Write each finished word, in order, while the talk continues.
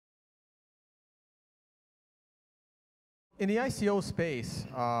in the ICO space,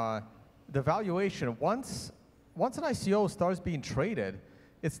 the valuation, once an ICO starts being traded,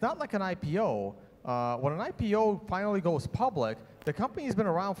 it's not like an IPO. When an IPO finally goes public, the company's been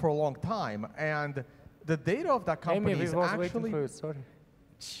around for a long time, and the data of that company is actually...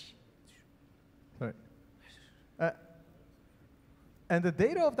 Sorry. And the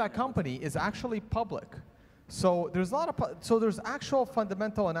data of that company is actually public. So there's there's actual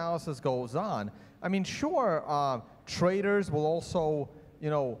fundamental analysis goes on. I mean, sure, traders will also,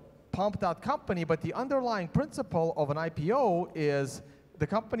 pump that company, but the underlying principle of an IPO is the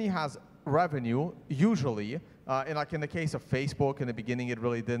company has revenue, usually, and like in the case of Facebook, in the beginning it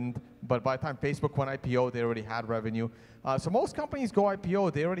really didn't, but by the time Facebook went IPO, they already had revenue. So most companies go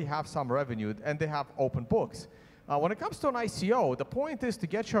IPO, they already have some revenue, and they have open books. When it comes to an ICO, the point is to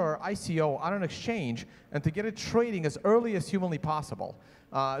get your ICO on an exchange and to get it trading as early as humanly possible.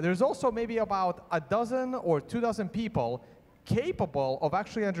 There's also maybe about a dozen or 24 people capable of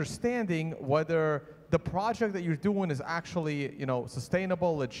actually understanding whether the project that you're doing is actually,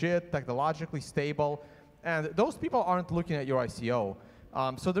 sustainable, legit, technologically stable, and those people aren't looking at your ICO.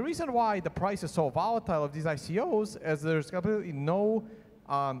 So the reason why the price is so volatile of these ICOs is there's completely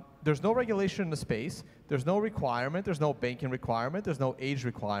there's no regulation in the space, there's no requirement, there's no banking requirement, there's no age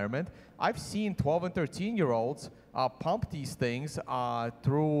requirement. I've seen 12 and 13-year-olds pump these things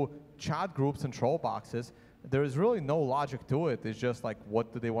through chat groups and troll boxes. There is really no logic to it. It's just like,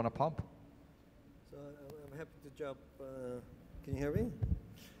 what do they want to pump? So I'm happy to jump. Can you hear me?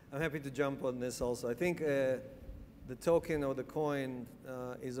 I'm happy to jump on this also. I think the token or the coin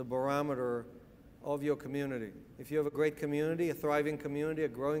is a barometer of your community. If you have a great community, a thriving community, a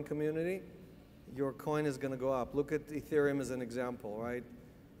growing community, your coin is going to go up. Look at Ethereum as an example, right?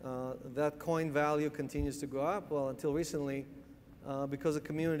 That coin value continues to go up, well, until recently, because the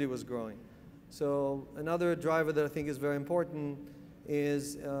community was growing. So another driver that I think is very important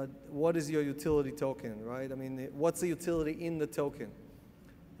is what is your utility token, right? I mean, what's the utility in the token?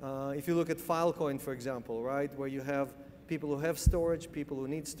 If you look at Filecoin, for example, right, where you have people who have storage, people who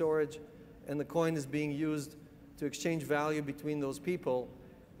need storage, and the coin is being used to exchange value between those people,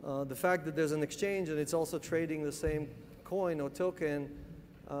 the fact that there's an exchange and it's also trading the same coin or token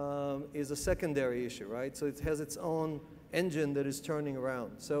is a secondary issue, right? So it has its own engine that is turning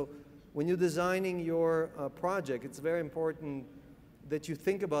around. So when you're designing your project, it's very important that you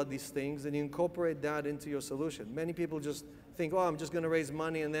think about these things and you incorporate that into your solution. Many people just think, oh, I'm just going to raise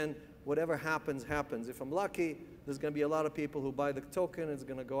money and then whatever happens, happens. If I'm lucky, there's going to be a lot of people who buy the token, it's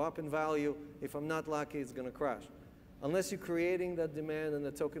going to go up in value. If I'm not lucky, it's going to crash. Unless you're creating that demand and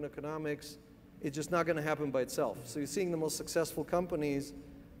the token economics, it's just not going to happen by itself. So you're seeing the most successful companies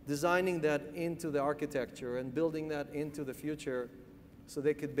designing that into the architecture and building that into the future so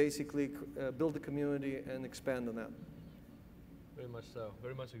they could basically build a community and expand on that. Very much so.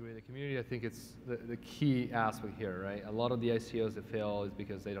 Very much agree. The community, I think it's the key aspect here, right? A lot of the ICOs that fail is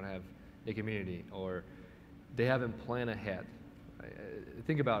because they don't have a community or they haven't planned ahead. Right?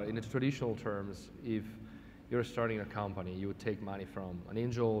 Think about it in the traditional terms. If you're starting a company, you would take money from an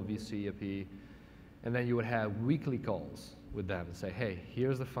angel, VC, AP, and then you would have weekly calls with them and say, hey,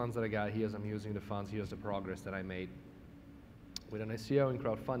 here's the funds that I got, here's I'm using the funds, here's the progress that I made. With an ICO and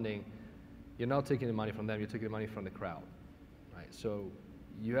crowdfunding, you're not taking the money from them, you're taking the money from the crowd. Right? So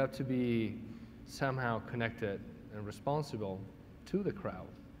you have to be somehow connected and responsible to the crowd.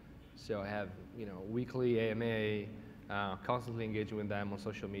 So I have weekly AMA, constantly engaging with them on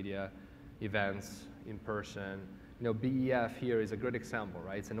social media, events, in person. BEF here is a great example,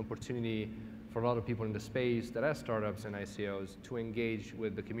 right? It's an opportunity for a lot of people in the space that are startups and ICOs to engage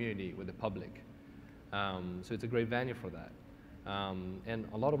with the community, with the public. So it's a great venue for that. And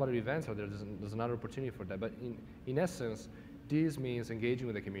a lot of other events out there, there's another opportunity for that. But in essence, this means engaging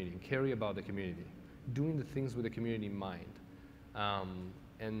with the community, caring about the community, doing the things with the community in mind. And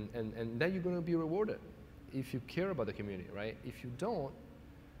then you're going to be rewarded if you care about the community, right? If you don't,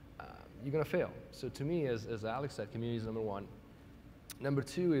 you're going to fail. So to me, as Alex said, community is number one. Number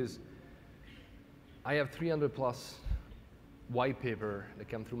two is I have 300 plus white paper that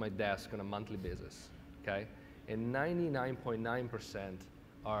come through my desk on a monthly basis, okay? And 99.9%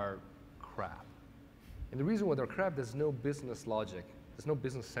 are crap. And the reason why they're crap, there's no business logic. There's no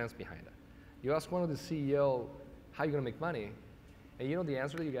business sense behind it. You ask one of the CEO, how are you going to make money? And you know the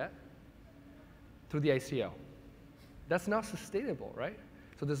answer that you get? Through the ICO. That's not sustainable, right?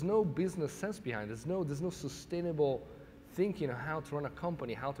 So there's no business sense behind it. There's no sustainable thinking of how to run a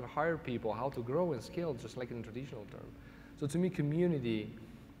company, how to hire people, how to grow and scale, just like in traditional term. So to me, community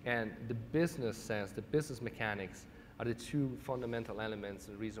and the business sense, the business mechanics are the two fundamental elements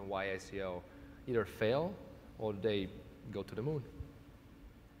and the reason why ICO either fail or they go to the moon.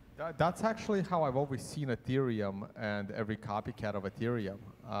 That's actually how I've always seen Ethereum and every copycat of Ethereum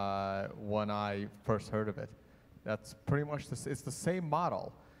when I first heard of it. That's pretty much, it's the same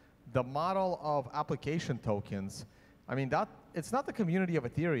model. The model of application tokens, I mean, it's not the community of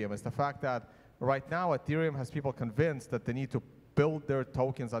Ethereum, it's the fact that right now Ethereum has people convinced that they need to build their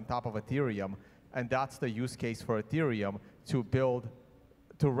tokens on top of Ethereum, and that's the use case for Ethereum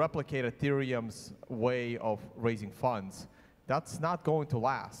to replicate Ethereum's way of raising funds. That's not going to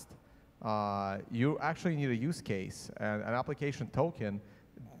last. You actually need a use case, and an application token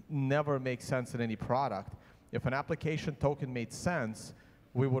never makes sense in any product. If an application token made sense,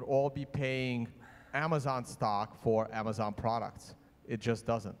 we would all be paying Amazon stock for Amazon products. It just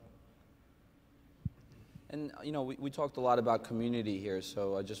doesn't. And you know, we talked a lot about community here,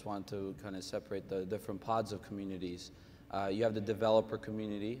 so I just want to kind of separate the different pods of communities. You have the developer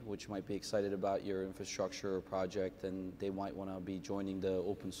community, which might be excited about your infrastructure or project, and they might want to be joining the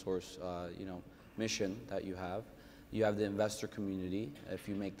open source you know, mission that you have. You have the investor community. If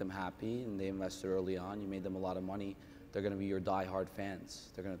you make them happy and they invested early on, you made them a lot of money, they're going to be your die-hard fans.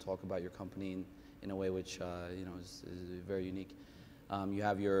 They're going to talk about your company in a way which you know, is very unique. You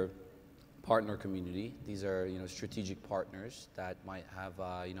have your partner community. These are, you know, strategic partners that might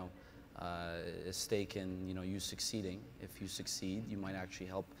have you know, a stake in, you know, you succeeding. If you succeed, you might actually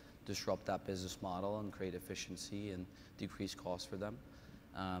help disrupt that business model and create efficiency and decrease costs for them.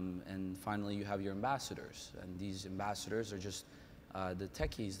 And finally, you have your ambassadors, and these ambassadors are just the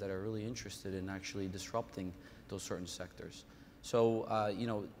techies that are really interested in actually disrupting those certain sectors. So, you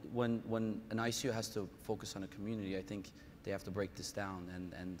know, when an ICO has to focus on a community, I think they have to break this down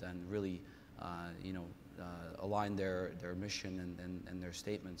and really, you know, align their mission and their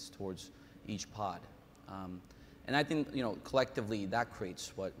statements towards each pod. And I think, you know, collectively that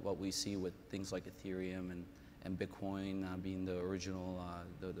creates what we see with things like Ethereum and Bitcoin being the original,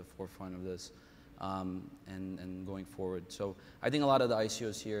 the forefront of this, and going forward. So I think a lot of the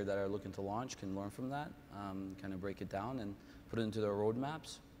ICOs here that are looking to launch can learn from that, kind of break it down and put it into their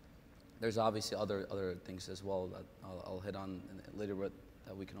roadmaps. There's obviously other things as well that I'll hit on later, but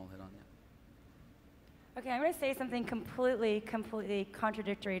that we can all hit on, yeah. Okay, I'm going to say something completely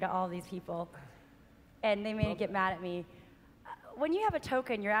contradictory to all these people, and they may get mad at me. When you have a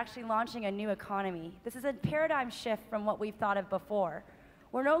token, you're actually launching a new economy. This is a paradigm shift from what we've thought of before.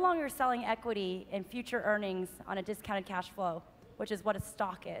 We're no longer selling equity and future earnings on a discounted cash flow, which is what a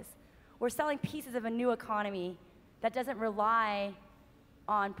stock is. We're selling pieces of a new economy that doesn't rely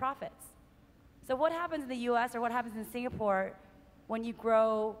on profits. So what happens in the US or what happens in Singapore when you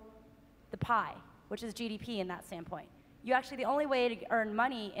grow the pie, which is GDP in that standpoint? You actually, the only way to earn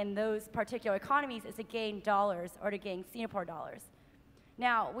money in those particular economies is to gain dollars or to gain Singapore dollars.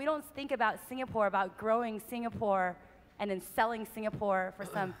 Now, we don't think about Singapore, about growing Singapore and then selling Singapore for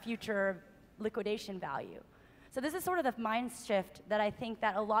some future liquidation value. So this is sort of the mind shift that I think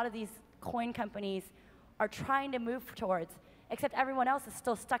that a lot of these coin companies are trying to move towards, except everyone else is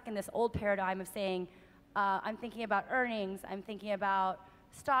still stuck in this old paradigm of saying, I'm thinking about earnings, I'm thinking about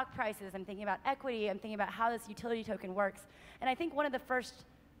stock prices, I'm thinking about equity, I'm thinking about how this utility token works. And I think one of the first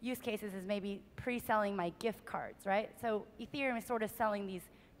use cases is maybe pre-selling my gift cards, right? So Ethereum is sort of selling these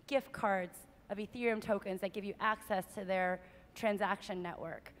gift cards of Ethereum tokens that give you access to their transaction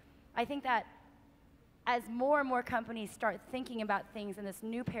network. I think that as more and more companies start thinking about things in this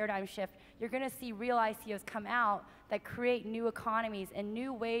new paradigm shift, you're going to see real ICOs come out that create new economies and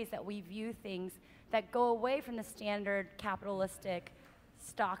new ways that we view things that go away from the standard capitalistic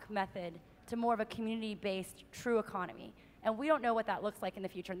stock method to more of a community-based true economy. And we don't know what that looks like in the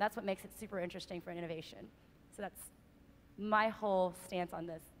future, and that's what makes it super interesting for innovation. So that's my whole stance on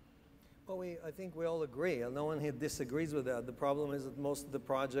this. Well, I think we all agree, and no one here disagrees with that. The problem is that most of the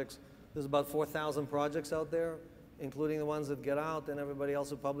projects, there's about 4,000 projects out there, including the ones that get out and everybody else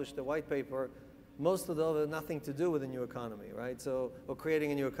who published the white paper. Most of those have nothing to do with a new economy, right? So, or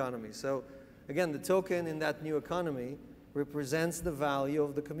creating a new economy. So, again, the token in that new economy represents the value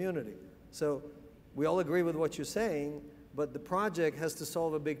of the community. So, we all agree with what you're saying, but the project has to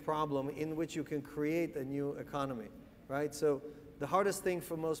solve a big problem in which you can create a new economy, right? So, the hardest thing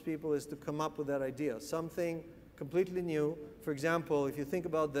for most people is to come up with that idea, something completely new. For example, if you think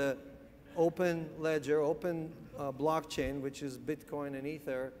about the open ledger, open blockchain, which is Bitcoin and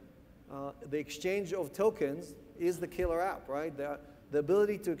Ether, the exchange of tokens is the killer app, right? The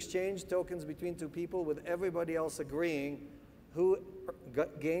ability to exchange tokens between two people with everybody else agreeing who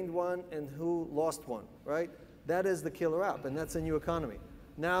gained one and who lost one, right? That is the killer app, and that's a new economy.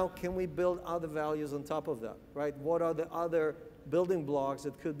 Now, can we build other values on top of that, right? What are the other building blocks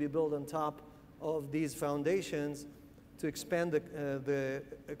that could be built on top of these foundations to expand the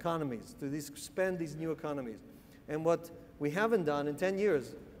economies, to expand these new economies. And what we haven't done in 10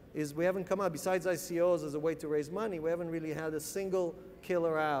 years is we haven't come out, besides ICOs as a way to raise money, we haven't really had a single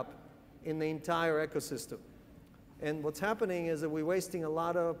killer app in the entire ecosystem. And what's happening is that we're wasting a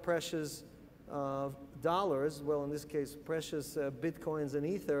lot of precious dollars, well, in this case, precious Bitcoins and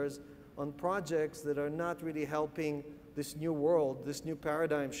Ethers, on projects that are not really helping this new world, this new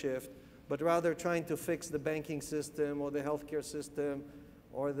paradigm shift, but rather trying to fix the banking system or the healthcare system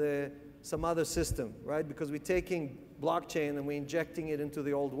or some other system, right? Because we're taking blockchain and we're injecting it into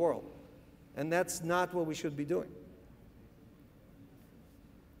the old world. And that's not what we should be doing.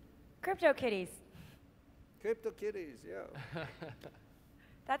 CryptoKitties. CryptoKitties, yeah.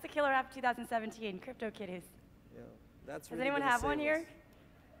 That's a killer app 2017, CryptoKitties. Yeah, that's Does really anyone gonna have save one us. here?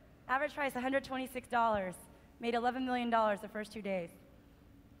 Average price $126. Made $11 million the first 2 days.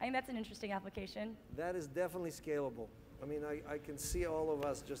 I think that's an interesting application. That is definitely scalable. I mean, I can see all of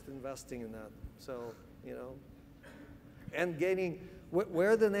us just investing in that. So, you know, and gaining,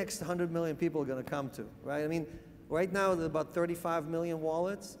 where are the next 100 million people going to come to, right? I mean, right now, there's about 35 million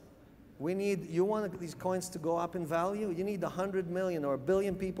wallets. We need, you want these coins to go up in value, you need 100 million or 1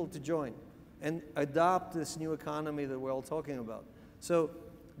 billion people to join and adopt this new economy that we're all talking about. So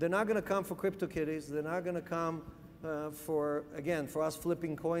they're not going to come for CryptoKitties. They're not going to come for us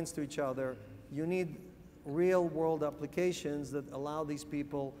flipping coins to each other. You need real world applications that allow these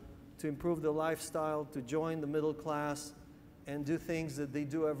people to improve their lifestyle, to join the middle class, and do things that they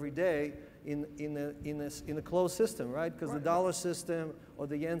do every day in a closed system, right? Because the dollar system or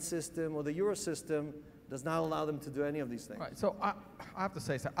the yen system or the euro system does not allow them to do any of these things. Right. So I have to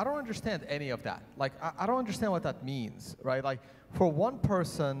say, I don't understand any of that. Like, I don't understand what that means, right? Like, for one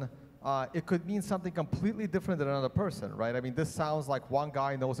person, it could mean something completely different than another person, right? I mean, this sounds like one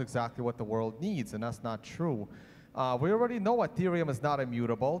guy knows exactly what the world needs, and that's not true. We already know Ethereum is not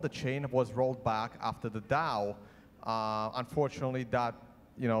immutable. The chain was rolled back after the DAO. Unfortunately, that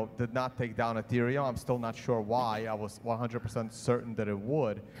did not take down Ethereum. I'm still not sure why. I was 100% certain that it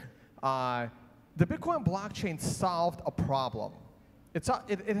would. The Bitcoin blockchain solved a problem.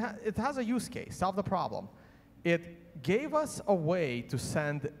 It has a use case, solved the problem. It gave us a way to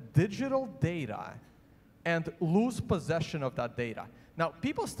send digital data and lose possession of that data. Now,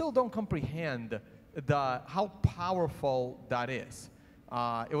 people still don't comprehend how powerful that is.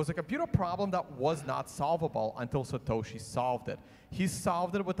 It was a computer problem that was not solvable until Satoshi solved it. He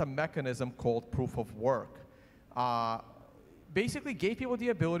solved it with a mechanism called proof of work. Basically gave people the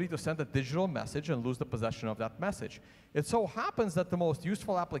ability to send a digital message and lose the possession of that message. It so happens that the most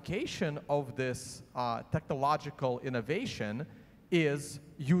useful application of this technological innovation is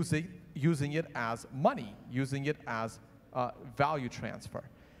using it as money, using it as value transfer.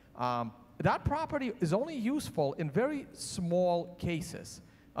 That property is only useful in very small cases,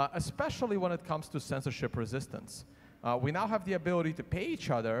 especially when it comes to censorship resistance. We now have the ability to pay each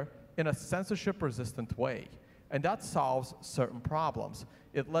other in a censorship-resistant way, and that solves certain problems.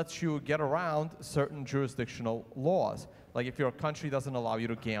 It lets you get around certain jurisdictional laws. Like if your country doesn't allow you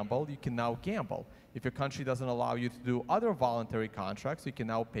to gamble, you can now gamble. If your country doesn't allow you to do other voluntary contracts, you can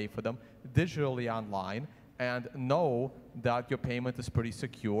now pay for them digitally online and know that your payment is pretty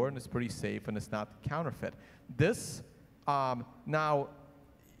secure and it's pretty safe and it's not counterfeit. This, now,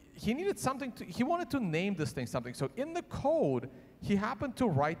 he needed something he wanted to name this thing something. So in the code, he happened to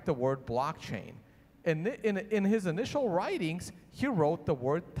write the word blockchain. In his initial writings, he wrote the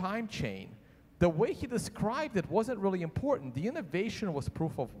word time chain. The way he described it wasn't really important. The innovation was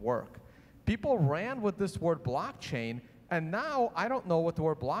proof of work. People ran with this word blockchain, and now I don't know what the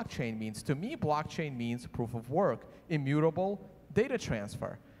word blockchain means. To me, blockchain means proof of work, immutable data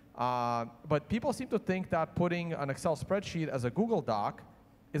transfer. But people seem to think that putting an Excel spreadsheet as a Google Doc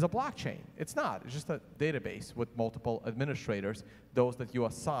is a blockchain. It's not. It's just a database with multiple administrators, those that you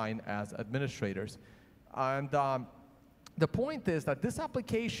assign as administrators. And the point is that this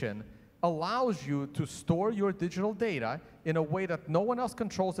application allows you to store your digital data in a way that no one else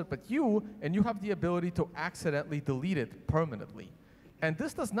controls it but you, and you have the ability to accidentally delete it permanently. And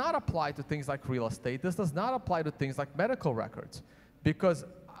this does not apply to things like real estate. This does not apply to things like medical records, because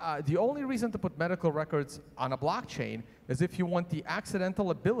the only reason to put medical records on a blockchain is if you want the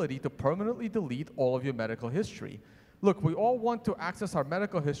accidental ability to permanently delete all of your medical history. Look, we all want to access our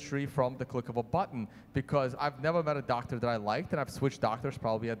medical history from the click of a button, because I've never met a doctor that I liked, and I've switched doctors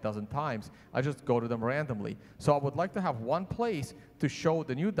probably a dozen times. I just go to them randomly. So I would like to have one place to show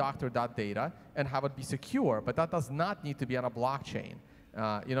the new doctor that data and have it be secure, but that does not need to be on a blockchain.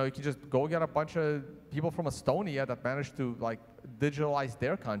 You know, you can just go get a bunch of people from Estonia that managed to like digitalize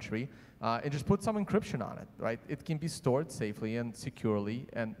their country and just put some encryption on it, right? It can be stored safely and securely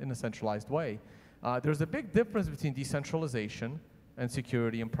and in a centralized way. There's a big difference between decentralization and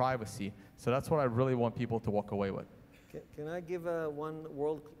security and privacy. So that's what I really want people to walk away with. Can I give one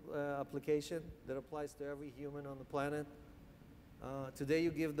world application that applies to every human on the planet? Today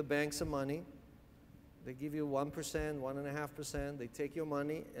you give the bank some money. They give you 1%, 1.5%. They take your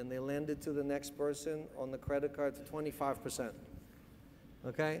money and they lend it to the next person on the credit card to 25%.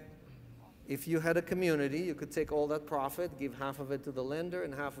 Okay? If you had a community, you could take all that profit, give half of it to the lender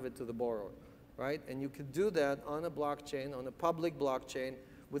and half of it to the borrower, right? And you could do that on a blockchain, on a public blockchain,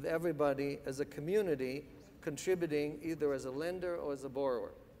 with everybody as a community contributing either as a lender or as a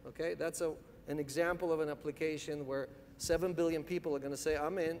borrower. Okay? That's an example of an application where 7 billion people are going to say,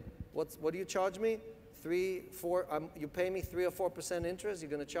 I'm in. What do you charge me? 3, 4, you pay me 3 or 4% interest, you're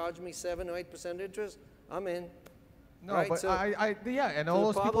going to charge me 7 or 8% interest, I'm in. No, right? but So, yeah, and so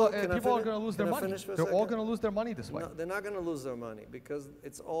all those people, Pablo, people are going to lose their money. They're all going to lose their money this way. No, they're not going to lose their money because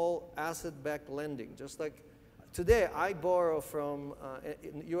it's all asset-backed lending. Just like today, I borrow from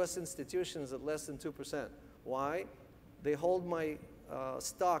U.S. institutions at less than 2%. Why? They hold my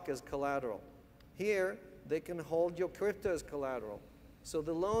stock as collateral. Here, they can hold your crypto as collateral. So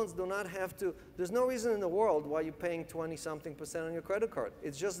the loans do not have to, there's no reason in the world why you're paying 20-something% on your credit card.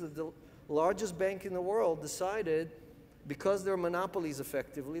 It's just that the largest bank in the world decided, because they're monopolies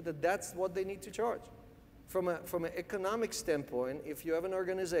effectively, that that's what they need to charge. From an economic standpoint, if you have an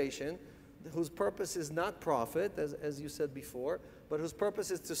organization whose purpose is not profit, as you said before, but whose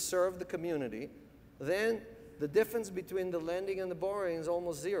purpose is to serve the community, then the difference between the lending and the borrowing is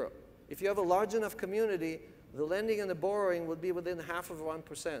almost zero. If you have a large enough community, the lending and the borrowing will be within half of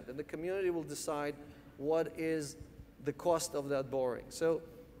 1%, and the community will decide what is the cost of that borrowing. So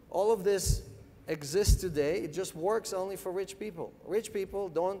all of this exists today. It just works only for rich people. Rich people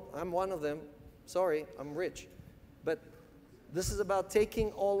don't, I'm one of them. Sorry, I'm rich. But this is about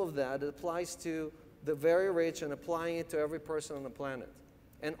taking all of that. It applies to the very rich and applying it to every person on the planet.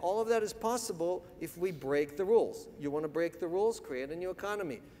 And all of that is possible if we break the rules. You want to break the rules? Create a new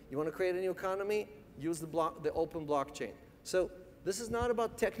economy. You want to create a new economy? Use the open blockchain. So this is not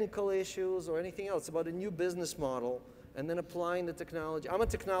about technical issues or anything else. It's about a new business model and then applying the technology. I'm a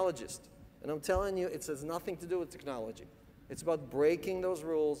technologist, and I'm telling you, it has nothing to do with technology. It's about breaking those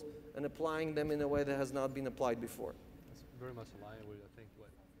rules and applying them in a way that has not been applied before. It's very much aligned with, I think, what,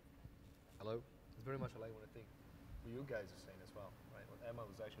 hello? It's very much aligned with, I think, what you guys are saying as well, right? What Emma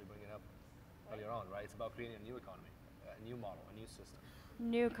was actually bringing up earlier on, right? It's about creating a new economy, a new model, a new system.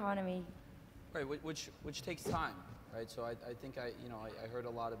 New economy. Right, which takes time, right? So I think I heard a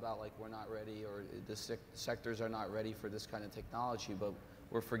lot about like we're not ready or the sectors are not ready for this kind of technology, but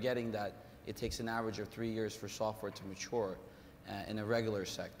we're forgetting that it takes an average of 3 years for software to mature in a regular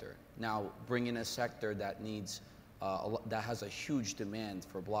sector. Now, bring in a sector that needs, that has a huge demand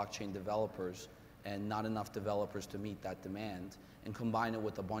for blockchain developers and not enough developers to meet that demand, and combine it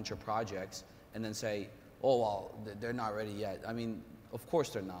with a bunch of projects and then say, oh, well, they're not ready yet. I mean, of course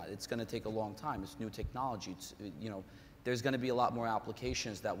they're not. It's going to take a long time. It's new technology. It's, you know, there's going to be a lot more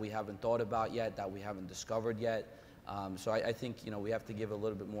applications that we haven't thought about yet, that we haven't discovered yet. So I think, you know, we have to give a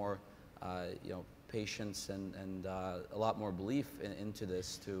little bit more, you know, patience and a lot more belief into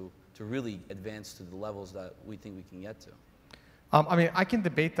this to really advance to the levels that we think we can get to. I mean, I can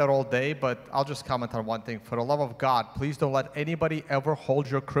debate that all day, but I'll just comment on one thing. For the love of God, please don't let anybody ever hold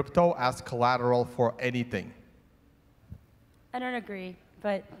your crypto as collateral for anything. I don't agree,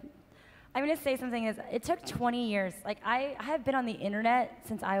 but I'm going to say something is it took 20 years. Like I have been on the internet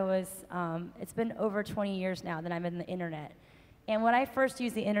since I was, it's been over 20 years now that I'm in the internet. And when I first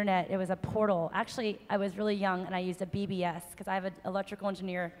used the internet, it was a portal. Actually, I was really young and I used a BBS because I have an electrical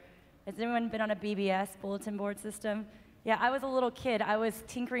engineer. Has anyone been on a BBS, bulletin board system? Yeah, I was a little kid. I was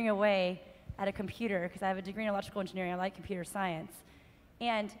tinkering away at a computer because I have a degree in electrical engineering. I like computer science.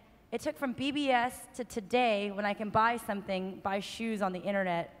 And it took from BBS to today when I can buy something, buy shoes on the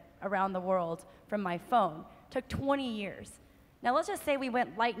internet around the world from my phone. It took 20 years. Now let's just say we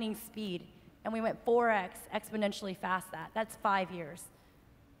went lightning speed and we went 4x exponentially fast that's 5 years.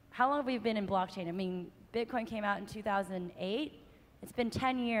 How long have we been in blockchain? I mean, Bitcoin came out in 2008. It's been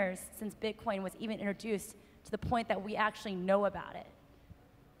 10 years since Bitcoin was even introduced to the point that we actually know about it.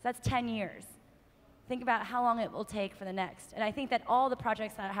 So that's 10 years. Think about how long it will take for the next. And I think that all the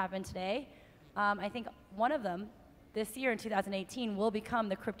projects that happen today, I think one of them this year in 2018 will become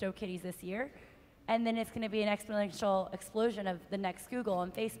the CryptoKitties this year. And then it's going to be an exponential explosion of the next Google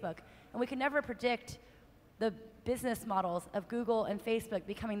and Facebook. And we can never predict the business models of Google and Facebook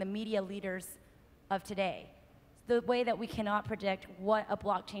becoming the media leaders of today. The way that we cannot predict what a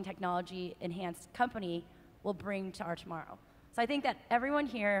blockchain technology enhanced company will bring to our tomorrow. So I think that everyone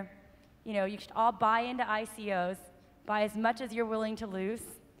here, you should all buy into ICOs, buy as much as you're willing to lose,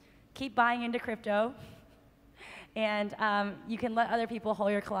 keep buying into crypto, and you can let other people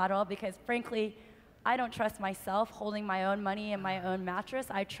hold your collateral because frankly, I don't trust myself holding my own money in my own mattress.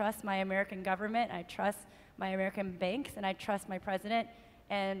 I trust my American government, I trust my American banks, and I trust my president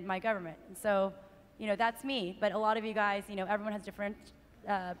and my government. And so, that's me. But a lot of you guys, everyone has different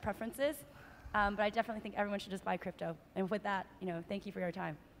preferences. But I definitely think everyone should just buy crypto. And with that, thank you for your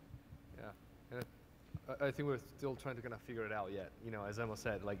time. Yeah, and I think we're still trying to kind of figure it out yet. As Emma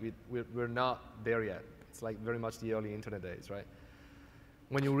said, like we're not there yet. It's like very much the early internet days, right?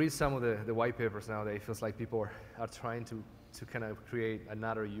 When you read some of the white papers nowadays, it feels like people are trying to kind of create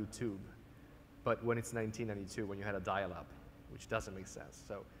another YouTube. But when it's 1992, when you had a dial-up, which doesn't make sense.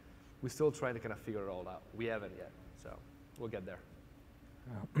 So we're still trying to kind of figure it all out. We haven't yet, so we'll get there.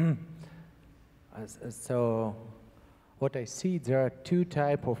 So what I see, there are two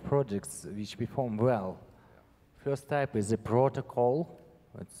types of projects which perform well. First type is a protocol.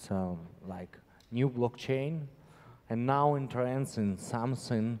 It's like new blockchain, and now in trends in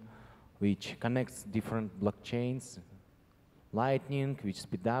something which connects different blockchains, Lightning, which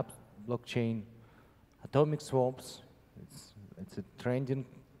speed up blockchain, atomic swaps. It's a trending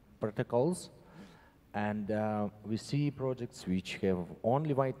protocols. And we see projects which have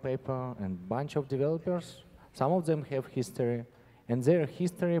only white paper and bunch of developers. Some of them have history, and their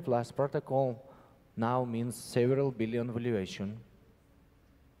history plus protocol now means several billion valuation.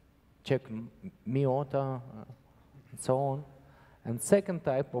 Check Miota, and so on. And second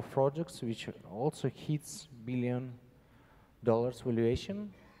type of projects which also hits $1 billion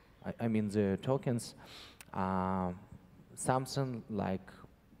valuation, I mean the tokens, something like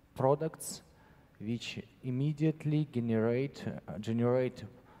products which immediately generate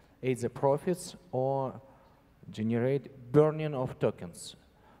either profits or generate burning of tokens.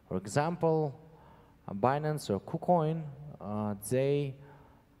 For example, Binance or KuCoin, they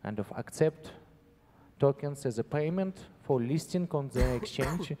kind of accept tokens as a payment for listing on the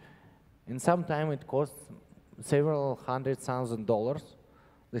exchange. And sometimes it costs several $100,000.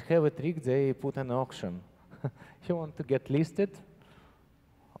 They have a trick, they put an auction. If you want to get listed,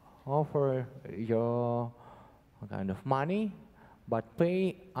 offer your kind of money, but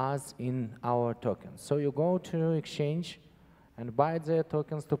pay us in our tokens. So you go to exchange and buy their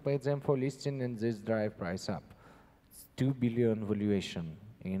tokens to pay them for listing, and this drive price up. It's $2 billion valuation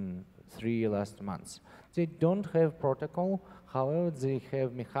in 3 last months. They don't have protocol, however, they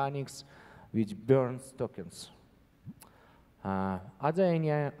have mechanics which burns tokens. Are there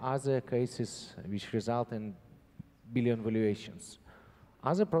any other cases which result in billion valuations?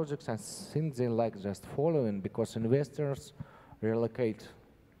 Other projects, I think they like just following because investors relocate.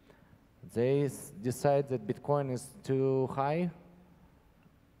 They decide that Bitcoin is too high.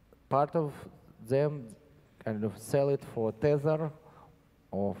 Part of them kind of sell it for Tether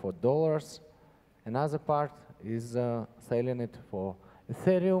or for dollars. Another part is selling it for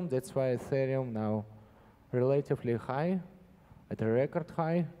Ethereum. That's why Ethereum now relatively high, at a record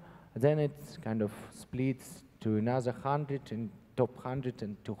high. Then it kind of splits to another 100 and top 100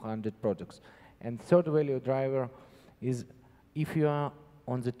 and 200 projects. And third value driver is if you are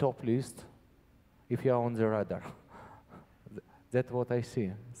on the top list, if you are on the radar. That's what I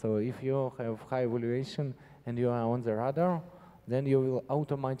see. So if you have high valuation and you are on the radar, then you will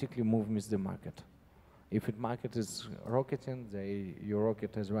automatically move with the market. If the market is rocketing, you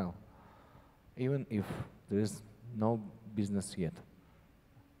rocket as well, even if there is no business yet.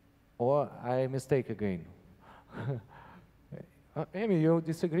 Or I mistake again. Amy, you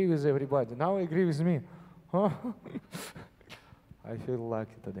disagree with everybody. Now agree with me. Huh? I feel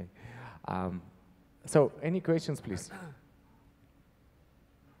lucky today. So, any questions, please?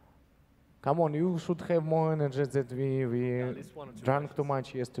 Come on, you should have more energy that we drank too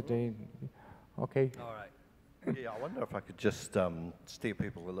much yesterday. Okay. All right. Yeah, I wonder if I could just steer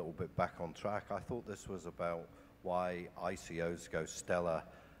people a little bit back on track. I thought this was about why ICOs go stellar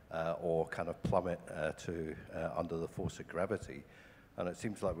or kind of plummet to under the force of gravity. And it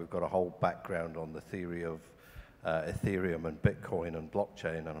seems like we've got a whole background on the theory of Ethereum and Bitcoin and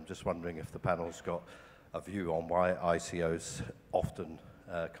blockchain. And I'm just wondering if the panel's got a view on why ICOs often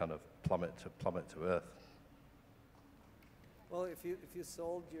kind of plummet to earth. Well, if you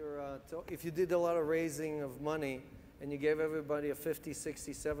sold your, if you did a lot of raising of money and you gave everybody a 50,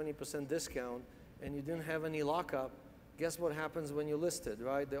 60, 70% discount and you didn't have any lockup, guess what happens when you listed,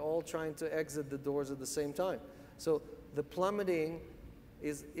 right? They're all trying to exit the doors at the same time. So the plummeting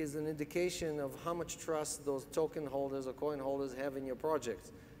is an indication of how much trust those token holders or coin holders have in your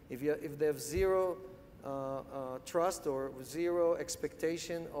projects. If they have zero trust or zero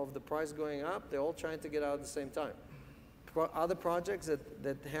expectation of the price going up, they're all trying to get out at the same time. Other projects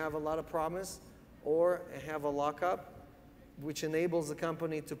that have a lot of promise or have a lockup, which enables the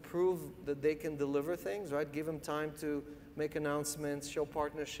company to prove that they can deliver things, right? Give them time to make announcements, show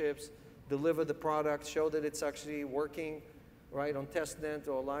partnerships, deliver the product, show that it's actually working, right, on testnet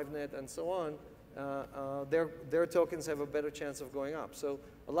or livenet and so on. Their tokens have a better chance of going up. So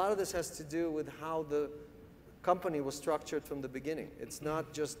a lot of this has to do with how the company was structured from the beginning. It's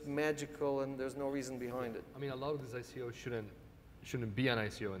not just magical and there's no reason behind it. I mean, a lot of these ICOs shouldn't be an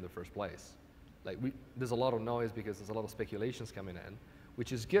ICO in the first place. Like there's a lot of noise because there's a lot of speculations coming in,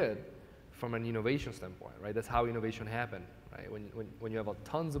 which is good from an innovation standpoint, right? That's how innovation happens, right? When you have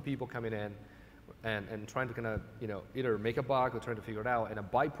tons of people coming in and trying to kind of, either make a buck or trying to figure it out, and a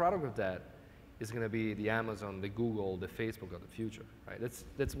byproduct of that is going to be the Amazon, the Google, the Facebook of the future, right?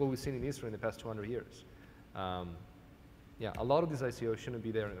 That's what we've seen in history in the past 200 years. Yeah, a lot of these ICOs shouldn't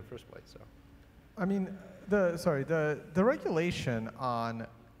be there in the first place. So, I mean, the regulation on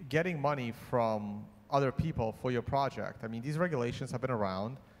getting money from other people for your project, I mean, these regulations have been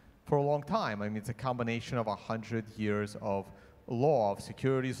around for a long time. I mean, it's a combination of 100 years of law, of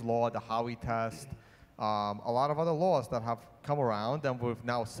securities law, the Howey test, a lot of other laws that have come around and we've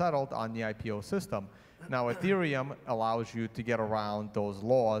now settled on the IPO system. Now, Ethereum allows you to get around those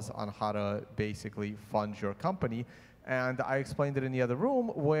laws on how to basically fund your company. And I explained it in the other room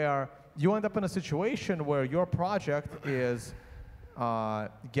where you end up in a situation where your project is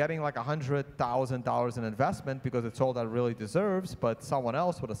getting like $100,000 in investment because it's all that it really deserves, but someone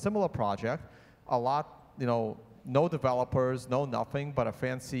else with a similar project, no developers, no nothing, but a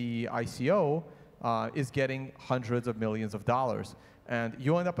fancy ICO is getting hundreds of millions of dollars. And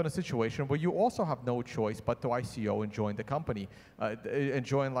you end up in a situation where you also have no choice but to ICO and join the company, and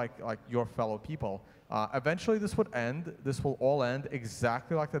join like your fellow people. Eventually this would end, this will all end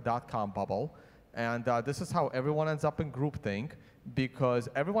exactly like the dot-com bubble. And this is how everyone ends up in groupthink, because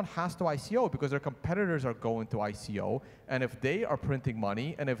everyone has to ICO because their competitors are going to ICO. And if they are printing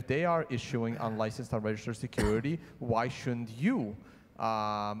money and if they are issuing unlicensed, unregistered security, why shouldn't you?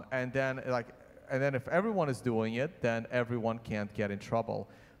 And then if everyone is doing it, then everyone can't get in trouble.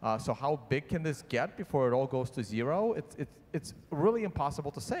 So how big can this get before it all goes to zero? It's really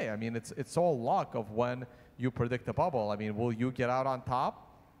impossible to say. I mean, it's all luck of when you predict the bubble. I mean, will you get out on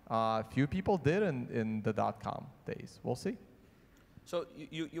top? Few people did in the dot-com days. We'll see. So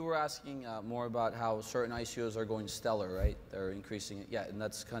you were asking more about how certain ICOs are going stellar, right? They're increasing it. Yeah, and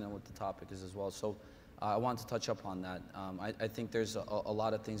that's kind of what the topic is as well. So I want to touch up on that. I think there's a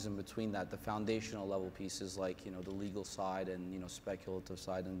lot of things in between that. The foundational level pieces like, the legal side and, speculative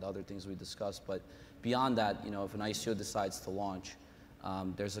side and the other things we discussed. But beyond that, if an ICO decides to launch,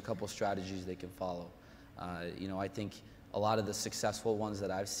 there's a couple strategies they can follow. I think a lot of the successful ones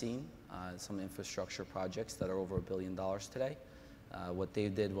that I've seen, some infrastructure projects that are over $1 billion today, what they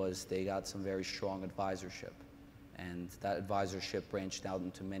did was they got some very strong advisorship. And that advisorship branched out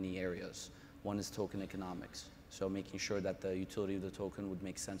into many areas. One is token economics. So making sure that the utility of the token would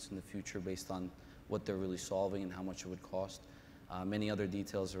make sense in the future based on what they're really solving and how much it would cost. Many other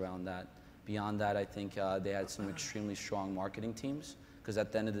details around that. Beyond that, I think they had some extremely strong marketing teams, because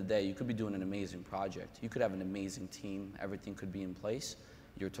at the end of the day, you could be doing an amazing project. You could have an amazing team. Everything could be in place.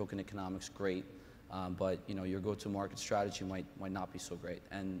 Your token economics, great. But your go-to-market strategy might not be so great.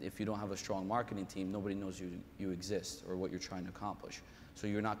 And if you don't have a strong marketing team, nobody knows you exist or what you're trying to accomplish. So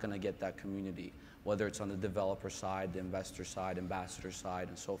you're not going to get that community, whether it's on the developer side, the investor side, ambassador side,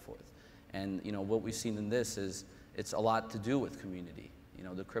 and so forth. And what we've seen in this is it's a lot to do with community.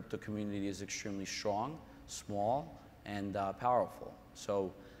 The crypto community is extremely strong, small, and powerful.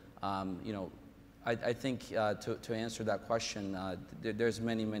 So I think to answer that question, there's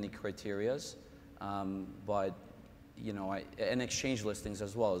many criterias. But and exchange listings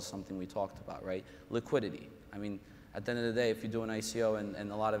as well is something we talked about, right? Liquidity. I mean, at the end of the day, if you do an ICO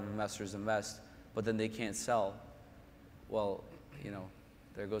and a lot of investors invest, but then they can't sell, well,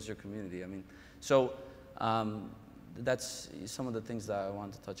 there goes your community. I mean, so that's some of the things that I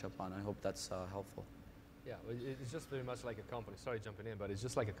wanted to touch up on. I hope that's helpful. Yeah, it's just very much like a company. Sorry jumping in, but it's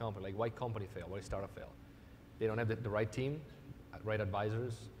just like a company. Like, why company fail? Why startup fail? They don't have the right team, right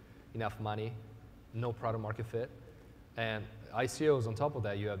advisors, enough money, no product market fit. And ICOs, on top of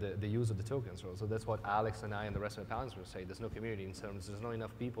that, you have the use of the tokens. So that's what Alex and I and the rest of the panelists will say. There's no community in terms, there's not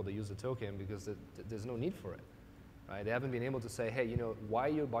enough people that use the token because there's no need for it, right? They haven't been able to say, hey, why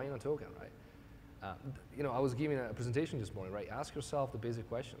are you buying a token, right? You know, I was giving a presentation this morning, right? Ask yourself the basic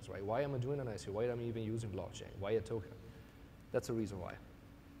questions, right? Why am I doing an ICO? Why am I even using blockchain? Why a token? That's the reason why.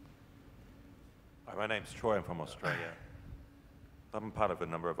 Hi, my name's Troy. I'm from Australia. I'm part of a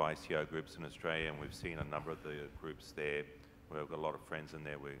number of ICO groups in Australia, and we've seen a number of the groups there. We've got a lot of friends in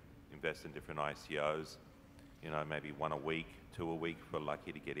there. We invest in different ICOs, you know, maybe 1 a week, 2 a week if we're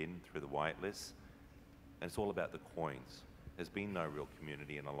lucky to get in through the whitelist. And it's all about the coins. There's been no real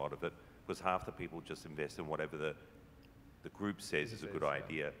community in a lot of it, because half the people just invest in whatever the group says is a good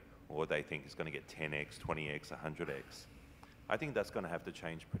idea, or they think is going to get 10x, 20x, 100x. I think that's going to have to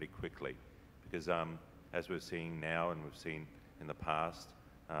change pretty quickly, because as we're seeing now and we've seen in the past,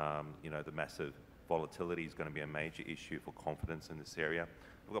 you know, the massive volatility is going to be a major issue for confidence in this area.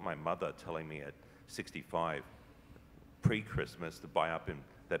 I've got my mother telling me at 65, pre-Christmas, to buy up in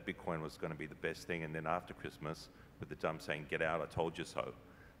that Bitcoin was going to be the best thing, and then after Christmas, with the dump saying, get out, I told you so.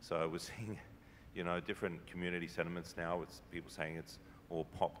 So we're seeing, you know, different community sentiments now with people saying it's all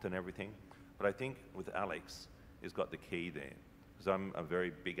popped and everything. But I think with Alex, he's got the key there, because I'm a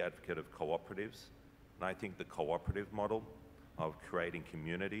very big advocate of cooperatives, and I think the cooperative model of creating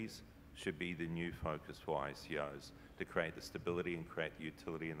communities should be the new focus for ICOs, to create the stability and create the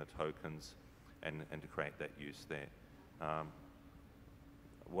utility in the tokens, and to create that use there.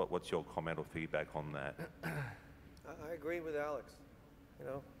 What's your comment or feedback on that? I agree with Alex. You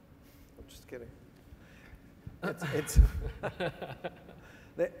know, I'm just kidding.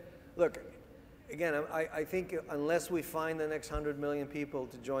 Look, again, I think unless we find the next 100 million people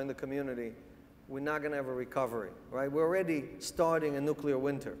to join the community, we're not going to have a recovery, right? We're already starting a nuclear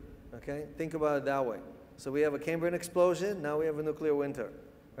winter, okay? Think about it that way. So we have a Cambrian explosion, now we have a nuclear winter,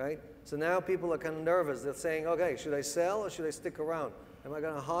 right? So now people are kind of nervous. They're saying, okay, should I sell or should I stick around? Am I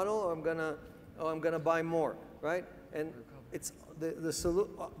going to hodl or I'm going to buy more, right? And it's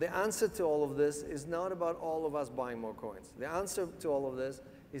the answer to all of this is not about all of us buying more coins. The answer to all of this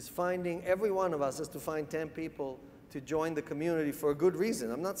is finding, every one of us has to find 10 people to join the community for a good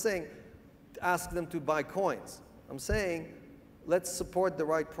reason. I'm not saying ask them to buy coins. I'm saying let's support the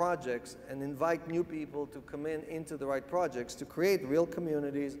right projects and invite new people to come into the right projects to create real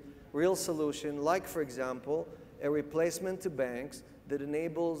communities, real solution, like, for example, a replacement to banks that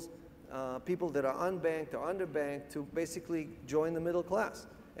enables people that are unbanked or underbanked to basically join the middle class.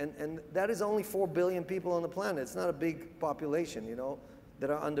 And that is only 4 billion people on the planet. It's not a big population, you know, that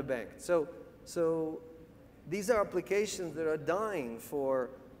are underbanked. So these are applications that are dying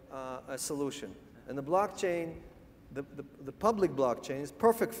for a solution. And the blockchain, the public blockchain is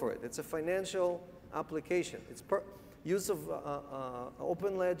perfect for it. It's a financial application. It's use of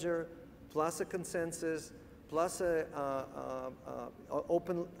open ledger plus a consensus plus a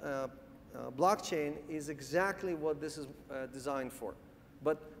open blockchain is exactly what this is designed for.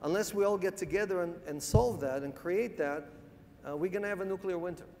 But unless we all get together and solve that and create that, we're going to have a nuclear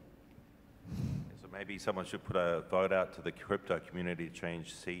winter. So maybe someone should put a vote out to the crypto community to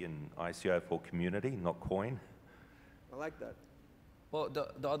change C and ICO for community, not coin. I like that. Well,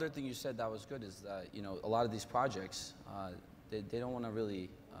 the other thing you said that was good is that, you know, a lot of these projects, they don't want to really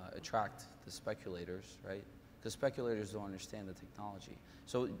attract the speculators, right? Because speculators don't understand the technology.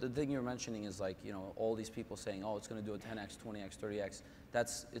 So the thing you're mentioning is like, you know, all these people saying, oh, it's going to do a 10x, 20x, 30x.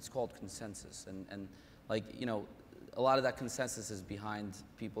 It's called consensus. And like, you know, a lot of that consensus is behind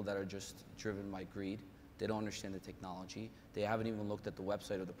people that are just driven by greed. They don't understand the technology. They haven't even looked at the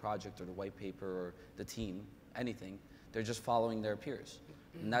website or the project or the white paper or the team, anything. They're just following their peers.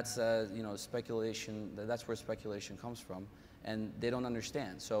 And that's, you know, speculation, that's where speculation comes from. And they don't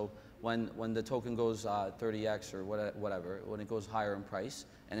understand. So when the token goes 30x or whatever, when it goes higher in price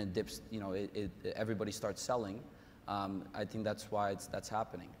and it dips, you know, everybody starts selling, I think that's why that's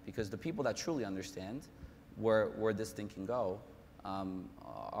happening. Because the people that truly understand where this thing can go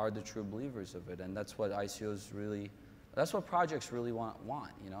are the true believers of it. And that's what ICOs really, that's what projects really want,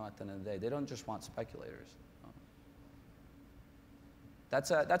 you know, at the end of the day. They don't just want speculators.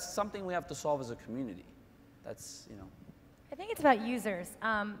 That's something we have to solve as a community. That's, you know. I think it's about users.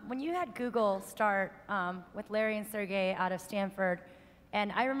 When you had Google start with Larry and Sergey out of Stanford,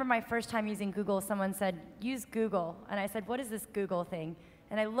 and I remember my first time using Google, someone said, use Google. And I said, what is this Google thing?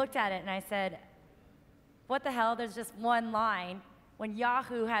 And I looked at it and I said, what the hell, there's just one line when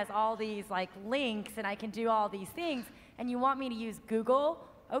Yahoo has all these like links and I can do all these things, and you want me to use Google?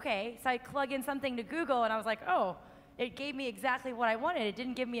 Okay, so I plug in something to Google and I was like, oh, it gave me exactly what I wanted. It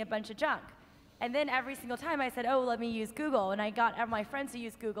didn't give me a bunch of junk. And then every single time I said, oh, let me use Google. And I got my friends to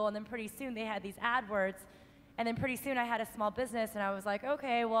use Google, and then pretty soon they had these AdWords. And then pretty soon I had a small business, and I was like,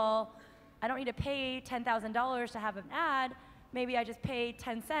 okay, well, I don't need to pay $10,000 to have an ad. Maybe I just pay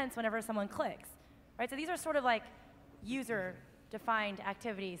 10 cents whenever someone clicks, right? So these are sort of like user-defined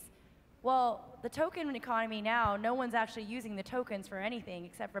activities. Well, the token economy now, no one's actually using the tokens for anything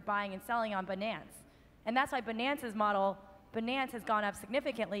except for buying and selling on Binance. And that's why Binance's model, Binance has gone up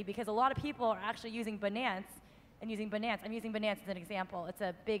significantly because a lot of people are actually using Binance and using Binance. I'm using Binance as an example. It's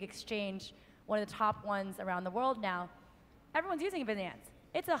a big exchange, one of the top ones around the world now. Everyone's using Binance.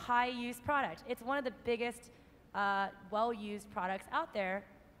 It's a high-use product. It's one of the biggest well-used products out there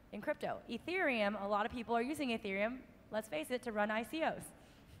in crypto. Ethereum, a lot of people are using Ethereum, let's face it, to run ICOs.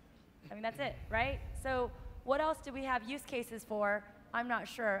 I mean, that's it, right? So what else do we have use cases for? I'm not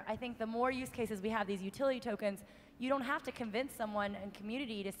sure. I think the more use cases we have these utility tokens, you don't have to convince someone in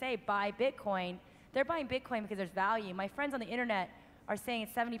community to say, buy Bitcoin. They're buying Bitcoin because there's value. My friends on the internet are saying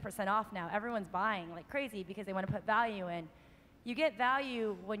it's 70% off now. Everyone's buying like crazy because they want to put value in. You get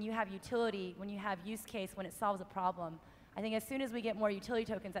value when you have utility, when you have use case, when it solves a problem. I think as soon as we get more utility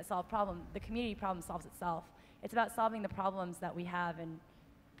tokens that solve problem, the community problem solves itself. It's about solving the problems that we have and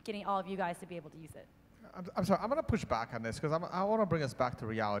getting all of you guys to be able to use it. I'm sorry, I'm going to push back on this because I want to bring us back to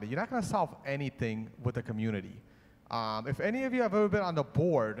reality. You're not going to solve anything with the community. If any of you have ever been on the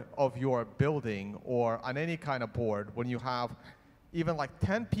board of your building or on any kind of board, when you have even like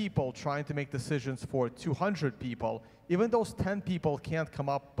 10 people trying to make decisions for 200 people, even those 10 people can't come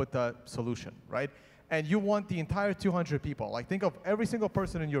up with a solution, right? And you want the entire 200 people. Like think of every single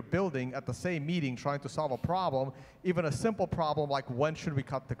person in your building at the same meeting trying to solve a problem, even a simple problem like when should we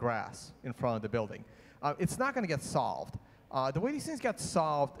cut the grass in front of the building. It's not going to get solved. The way these things get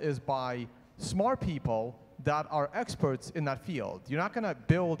solved is by smart people that are experts in that field. You're not going to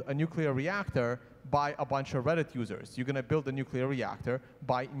build a nuclear reactor by a bunch of Reddit users. You're going to build a nuclear reactor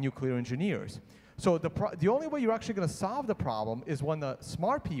by nuclear engineers. So the only way you're actually going to solve the problem is when the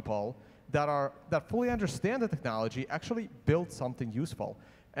smart people that fully understand the technology actually build something useful.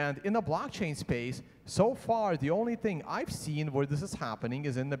 And in the blockchain space, so far, the only thing I've seen where this is happening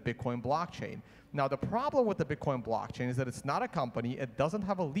is in the Bitcoin blockchain. Now, the problem with the Bitcoin blockchain is that it's not a company, it doesn't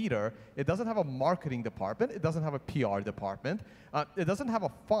have a leader, it doesn't have a marketing department, it doesn't have a PR department, it doesn't have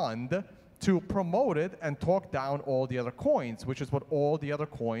a fund to promote it and talk down all the other coins, which is what all the other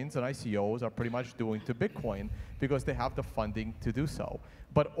coins and ICOs are pretty much doing to Bitcoin because they have the funding to do so.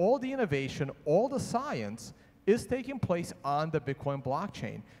 But all the innovation, all the science is taking place on the Bitcoin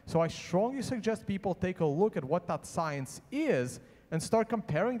blockchain. So I strongly suggest people take a look at what that science is and start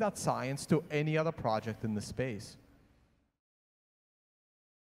comparing that science to any other project in the space.